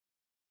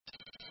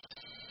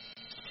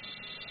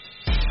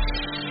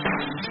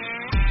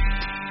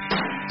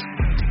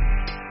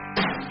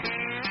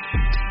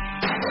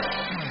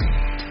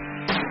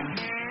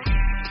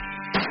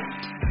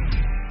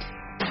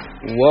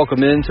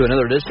Welcome into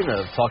another edition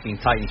of Talking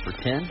Titans for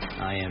 10.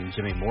 I am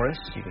Jimmy Morris.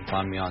 You can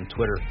find me on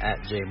Twitter at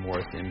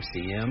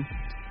JMorrisMCM.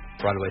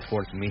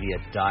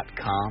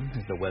 BroadwaySportsMedia.com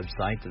is the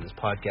website that this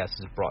podcast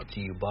is brought to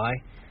you by.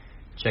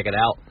 Check it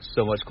out.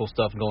 So much cool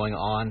stuff going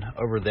on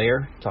over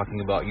there,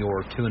 talking about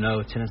your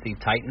 2-0 Tennessee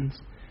Titans.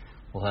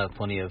 We'll have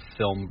plenty of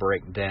film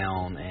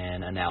breakdown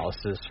and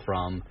analysis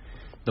from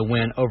the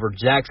win over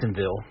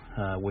Jacksonville,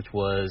 which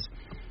was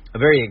a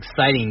very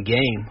exciting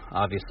game,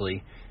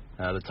 obviously.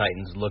 The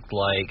Titans looked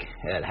like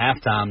at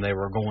halftime they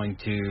were going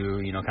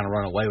to, kind of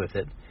run away with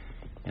it.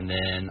 And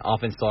then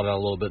offense started out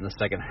a little bit in the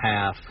second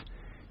half.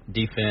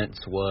 Defense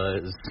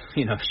was,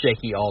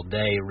 shaky all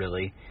day,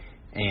 really.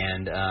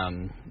 And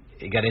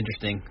it got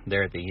interesting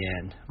there at the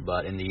end.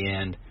 But in the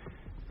end,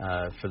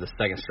 for the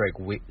second straight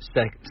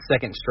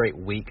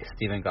week,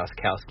 Stephen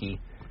Gostkowski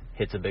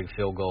hits a big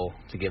field goal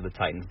to give the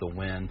Titans the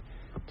win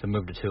to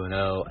move to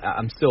 2-0.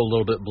 I'm still a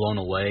little bit blown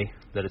away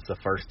that it's the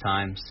first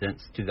time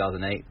since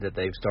 2008 that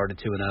they've started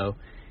 2-0,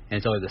 and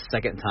it's only the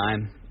second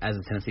time as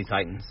the Tennessee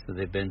Titans that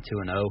they've been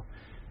 2-0.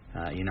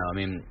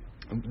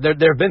 There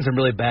have been some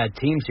really bad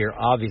teams here,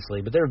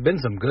 obviously, but there have been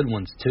some good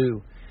ones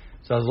too.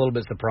 So I was a little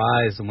bit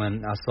surprised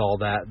when I saw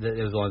that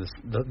it was only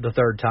the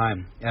third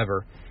time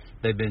ever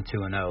they've been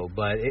 2-0.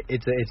 But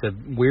it's a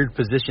weird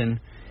position.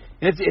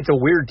 And it's a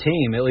weird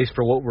team, at least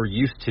for what we're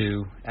used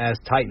to as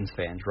Titans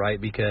fans,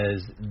 right?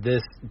 Because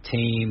this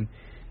team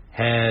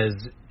has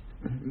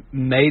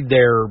made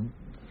their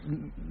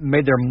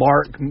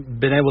mark,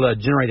 been able to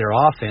generate their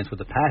offense with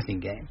the passing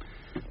game.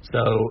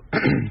 So,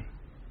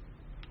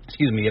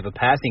 you have a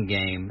passing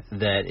game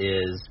that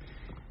is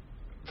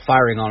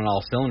firing on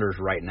all cylinders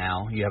right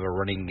now. You have a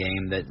running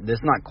game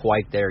that's not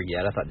quite there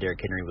yet. I thought Derrick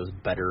Henry was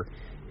better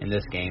in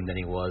this game than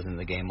he was in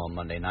the game on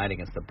Monday night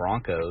against the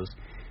Broncos,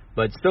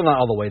 but still not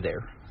all the way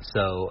there.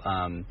 So,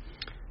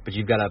 but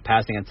you've got a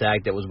passing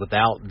attack that was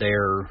without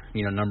their,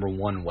 number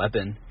one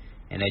weapon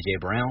in A.J.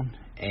 Brown,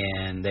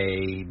 and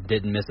they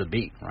didn't miss a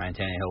beat. Ryan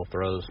Tannehill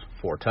throws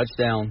 4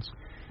 touchdowns.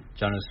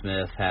 Jonnu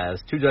Smith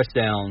has 2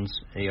 touchdowns.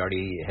 He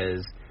already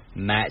has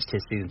matched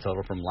his season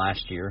total from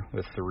last year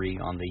with 3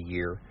 on the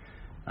year.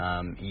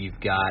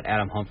 You've got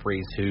Adam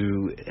Humphries,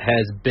 who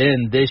has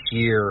been this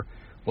year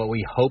what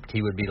we hoped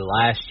he would be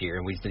last year,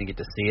 and we just didn't get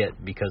to see it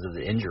because of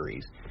the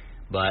injuries.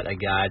 But a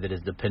guy that is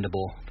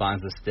dependable,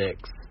 finds the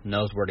sticks,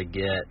 knows where to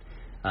get.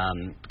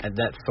 And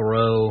that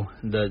throw,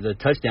 the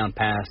touchdown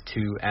pass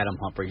to Adam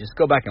Humphries, just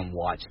go back and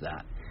watch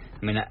that.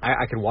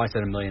 I could watch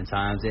that a million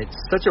times. It's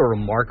such a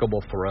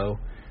remarkable throw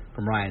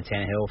from Ryan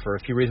Tannehill for a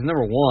few reasons.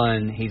 Number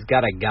one, he's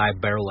got a guy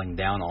barreling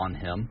down on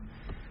him.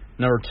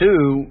 Number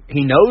two,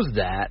 he knows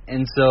that,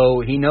 and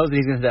so he knows that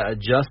he's going to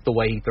adjust the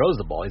way he throws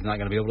the ball. He's not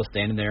going to be able to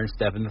stand in there and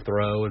step in the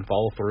throw and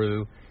follow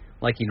through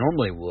like he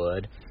normally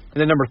would. And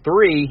then number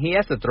three, he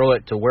has to throw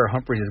it to where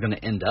Humphries is going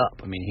to end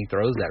up. He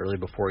throws that really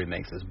before he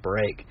makes his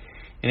break.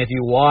 And if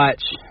you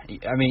watch,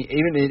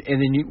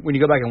 when you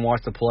go back and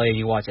watch the play and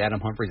you watch Adam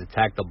Humphries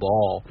attack the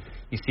ball,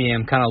 you see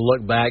him kind of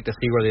look back to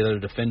see where the other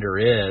defender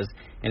is,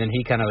 and then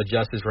he kind of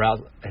adjusts his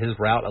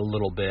route a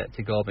little bit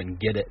to go up and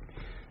get it.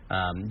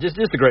 Just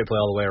a great play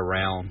all the way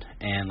around.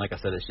 And like I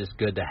said, it's just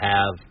good to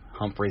have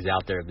Humphries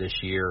out there this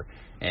year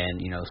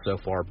and, so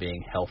far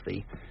being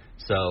healthy.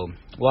 So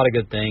a lot of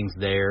good things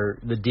there.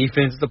 The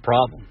defense is the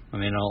problem. I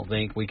don't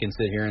think we can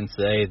sit here and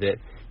say that,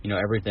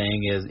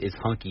 everything is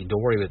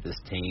hunky-dory with this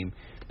team.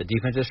 The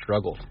defense has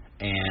struggled,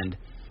 and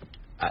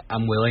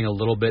I'm willing a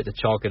little bit to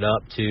chalk it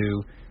up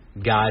to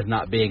guys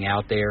not being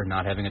out there,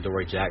 not having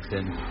Adoree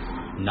Jackson,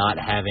 not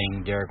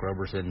having Derek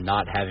Roberson,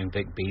 not having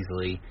Vic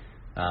Beasley.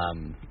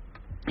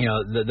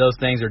 Those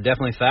things are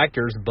definitely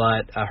factors,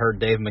 but I heard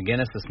Dave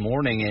McGinnis this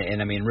morning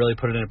and really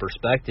put it into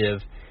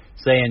perspective,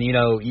 saying,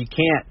 you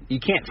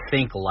can't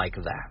think like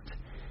that.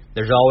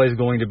 There's always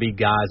going to be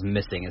guys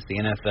missing. It's the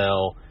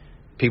NFL.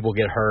 People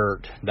get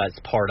hurt. That's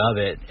part of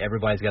it.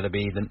 Everybody's got to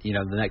be the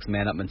next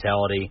man up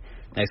mentality.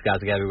 Next guy's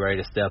got to be ready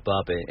to step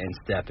up and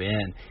step in.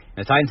 And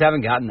the Titans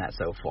haven't gotten that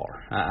so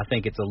far. I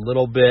think it's a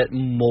little bit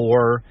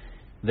more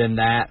than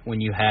that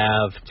when you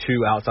have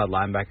 2 outside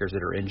linebackers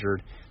that are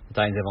injured. The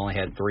Titans have only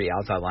had 3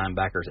 outside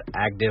linebackers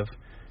active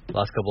the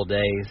last couple of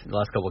days, the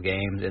last couple of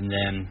games. And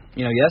then,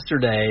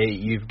 yesterday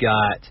you've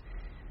got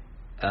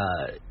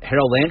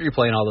Harold Landry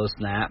playing all those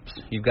snaps.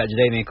 You've got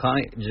Jadeveon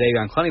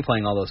Clowney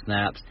playing all those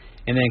snaps.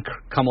 And then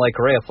Kamalei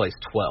Correa plays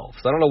 12.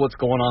 So I don't know what's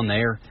going on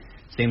there.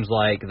 Seems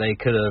like they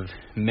could have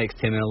mixed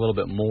him in a little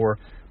bit more.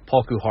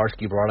 Paul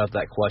Kuharsky brought up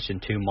that question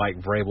to Mike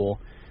Vrabel.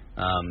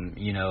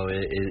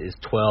 Is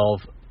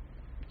 12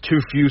 too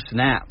few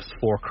snaps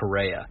for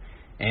Correa?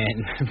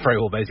 And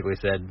Vrabel basically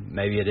said,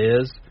 maybe it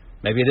is,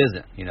 maybe it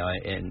isn't, in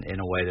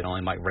a way that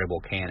only Mike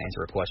Vrabel can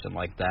answer a question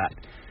like that.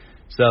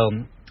 So,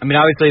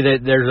 obviously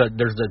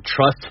there's a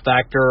trust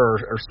factor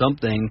or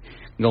something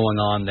going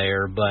on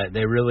there, but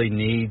they really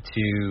need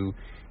to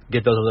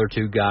get those other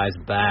 2 guys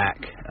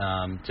back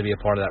to be a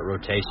part of that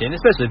rotation,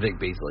 especially Vic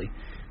Beasley,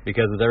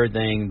 because with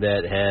everything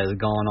that has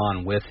gone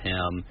on with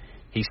him,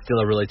 he's still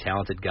a really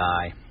talented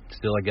guy,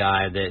 still a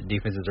guy that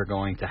defenses are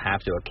going to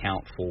have to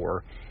account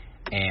for.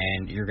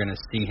 and you're going to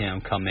see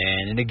him come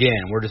in. And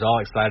again, we're just all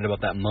excited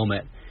about that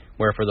moment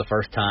where for the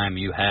first time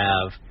you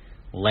have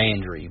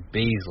Landry,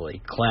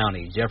 Beasley,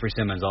 Clowney, Jeffrey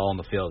Simmons all on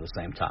the field at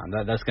the same time.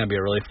 That's going to be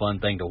a really fun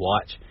thing to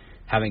watch.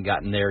 Haven't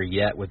gotten there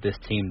yet with this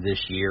team this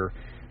year,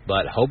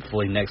 but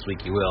hopefully next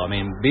week you will. I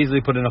mean,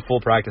 Beasley put in a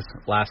full practice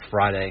last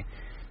Friday,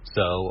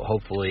 so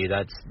hopefully he's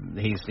at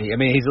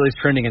least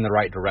trending in the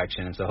right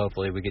direction, and so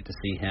hopefully we get to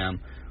see him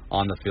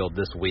on the field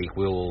this week.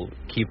 We will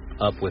keep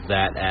up with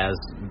that as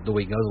the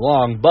week goes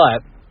along.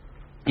 But,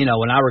 you know,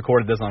 when I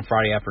recorded this on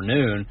Friday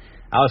afternoon,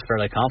 I was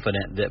fairly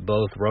confident that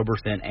both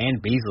Roberson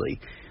and Beasley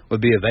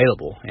would be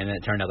available, and it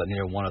turned out that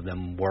neither one of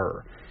them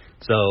were.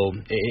 So,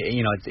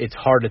 it's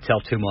hard to tell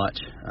too much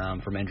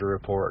from injury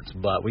reports,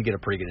 but we get a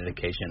pretty good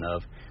indication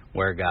of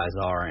where guys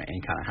are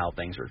and kind of how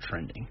things are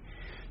trending.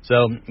 So,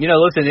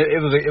 listen,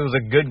 it was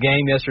a good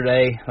game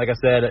yesterday. Like I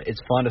said, it's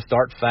fun to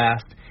start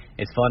fast.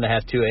 It's fun to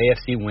have 2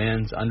 AFC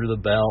wins under the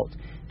belt.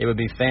 It would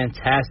be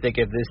fantastic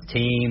if this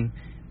team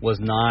was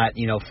not,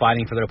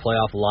 fighting for their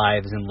playoff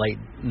lives in late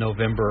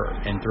November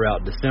and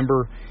throughout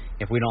December.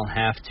 If we don't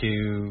have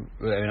to,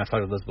 I've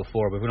talked about this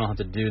before, but if we don't have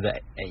to do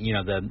the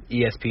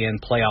ESPN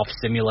playoff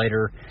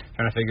simulator,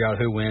 trying to figure out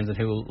who wins and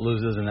who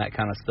loses and that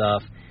kind of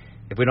stuff.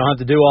 If we don't have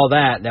to do all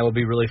that, that would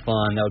be really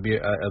fun. That would be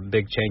a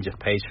big change of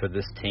pace for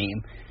this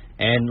team.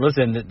 And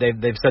listen,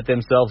 they've set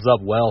themselves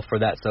up well for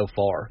that so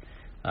far.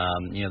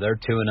 They're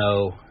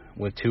 2-0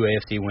 with 2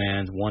 AFC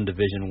wins, 1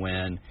 division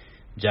win.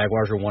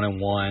 Jaguars are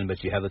 1-1,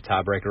 but you have the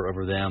tiebreaker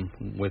over them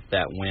with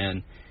that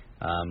win.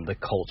 The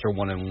Colts are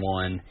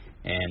 1-1,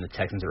 and the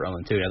Texans are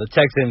 0-2. Now the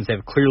Texans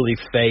have clearly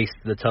faced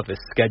the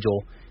toughest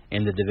schedule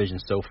in the division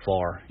so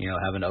far.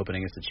 Having to open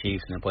against the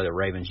Chiefs and then play the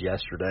Ravens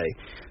yesterday.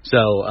 So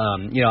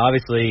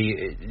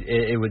obviously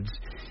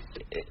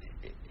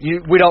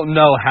we don't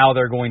know how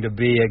they're going to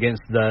be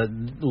against the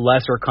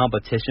lesser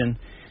competition.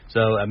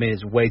 So,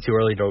 it's way too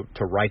early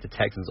to write the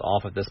Texans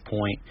off at this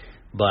point.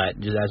 But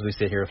just as we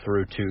sit here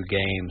through 2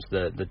 games,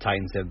 the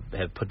Titans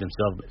have put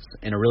themselves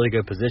in a really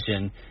good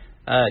position,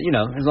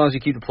 as long as you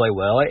keep the play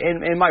well.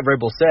 And Mike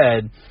Vrabel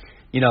said,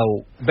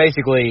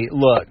 basically,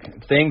 look,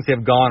 things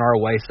have gone our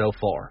way so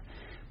far.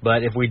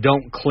 But if we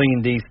don't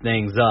clean these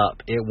things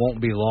up, it won't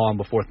be long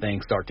before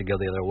things start to go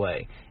the other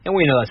way. And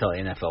we know that's how the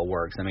NFL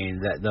works.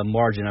 The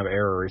margin of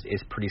error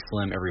is pretty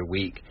slim every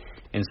week.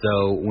 And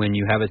so when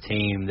you have a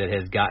team that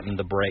has gotten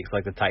the breaks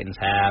like the Titans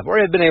have, or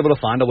have been able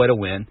to find a way to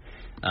win,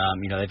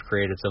 they've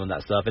created some of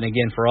that stuff. And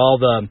again, for all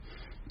the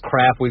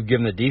crap we've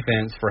given the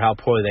defense for how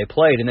poorly they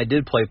played, and they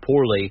did play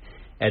poorly,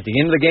 at the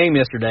end of the game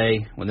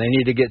yesterday, when they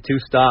needed to get 2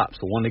 stops,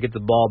 one to get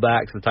the ball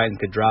back so the Titans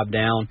could drive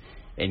down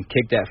and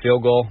kick that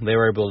field goal, they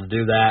were able to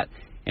do that.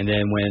 And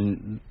then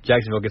when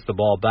Jacksonville gets the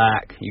ball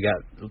back, you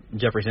got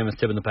Jeffrey Simmons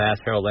tipping the pass,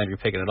 Harold Landry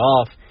picking it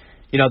off.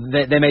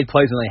 They made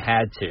plays when they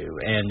had to,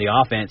 and the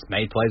offense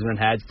made plays when it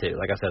had to.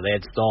 Like I said, they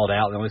had stalled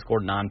out. They only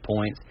scored 9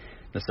 points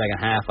in the second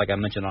half, like I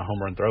mentioned on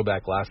Home Run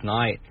Throwback last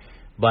night.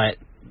 But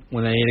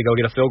when they needed to go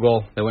get a field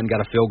goal, they went and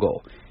got a field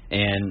goal.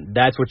 And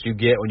that's what you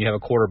get when you have a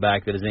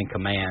quarterback that is in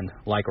command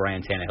like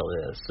Ryan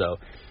Tannehill is. So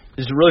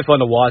it's really fun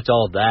to watch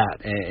all of that,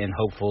 and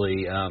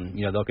hopefully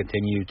they'll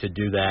continue to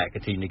do that,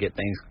 continue to get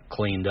things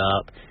cleaned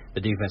up.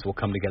 The defense will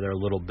come together a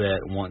little bit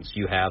once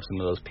you have some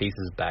of those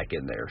pieces back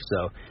in there.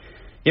 So,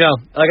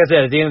 like I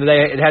said, at the end of the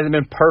day, it hasn't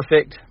been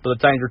perfect, but the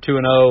Titans are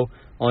 2-0.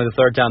 Only the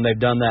 3rd time they've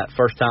done that,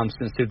 first time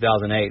since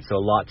 2008, so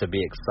a lot to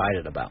be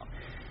excited about.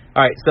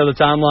 All right, so the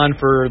timeline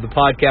for the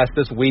podcast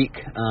this week,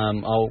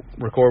 I'll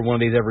record one of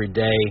these every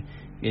day,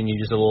 giving you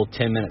just a little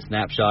 10-minute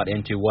snapshot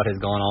into what has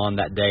gone on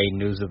that day,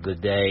 news of the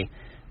day,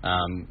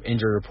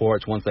 injury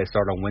reports. Once they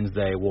start on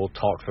Wednesday, we'll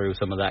talk through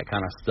some of that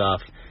kind of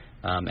stuff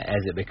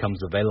as it becomes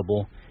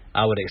available.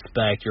 I would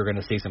expect you're going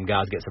to see some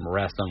guys get some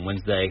rest on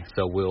Wednesday,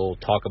 so we'll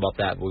talk about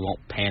that, but we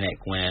won't panic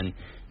when,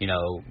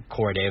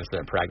 Corey Davis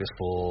doesn't practice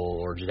full,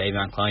 or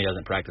Jadeveon Clowney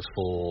doesn't practice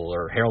full,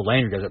 or Harold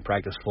Landry doesn't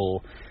practice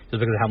full, just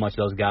because of how much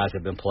those guys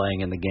have been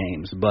playing in the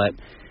games. But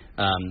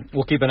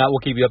we'll keep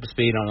you up to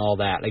speed on all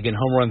that. Again,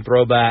 Home Run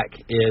Throwback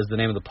is the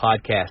name of the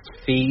podcast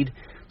feed,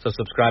 so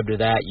subscribe to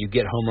that. You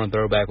get Home Run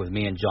Throwback with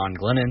me and John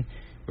Glennon.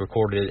 We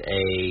recorded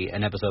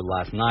an episode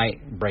last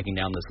night breaking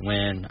down this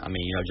win.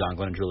 John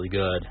Glennon's really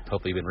good.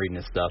 Hopefully you've been reading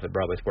his stuff at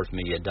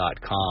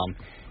BroadwaySportsMedia.com.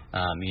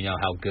 You know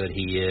how good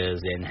he is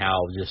and how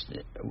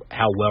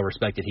well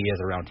respected he is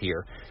around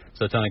here.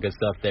 So a ton of good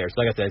stuff there.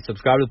 So like I said,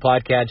 subscribe to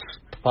the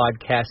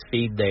podcast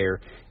feed there,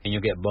 and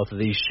you'll get both of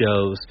these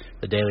shows,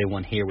 the daily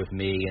one here with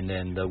me, and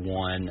then the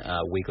one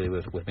weekly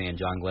with me and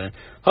John Glennon.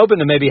 Hoping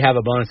to maybe have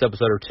a bonus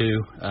episode or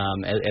 2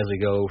 as we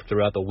go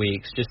throughout the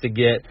weeks, just to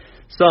get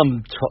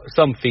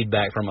some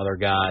feedback from other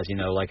guys,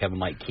 like having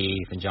Mike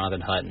Keith and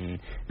Jonathan Hutton,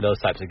 those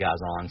types of guys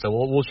on. So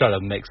we'll try to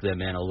mix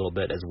them in a little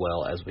bit as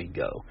well as we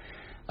go.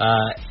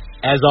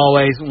 As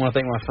always, I want to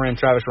thank my friend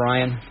Travis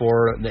Ryan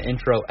for the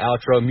intro,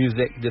 outro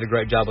music. Did a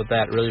great job with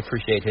that. Really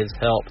appreciate his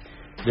help.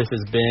 This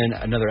has been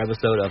another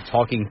episode of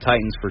Talking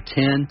Titans for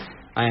 10.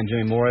 I am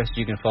Jimmy Morris.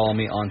 You can follow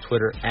me on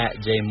Twitter at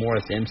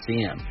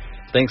JMorrisMCM.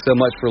 Thanks so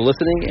much for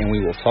listening, and we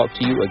will talk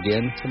to you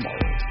again tomorrow.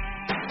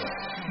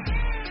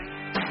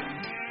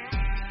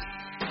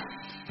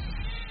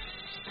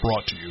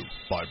 Brought to you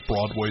by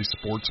Broadway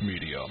Sports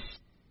Media.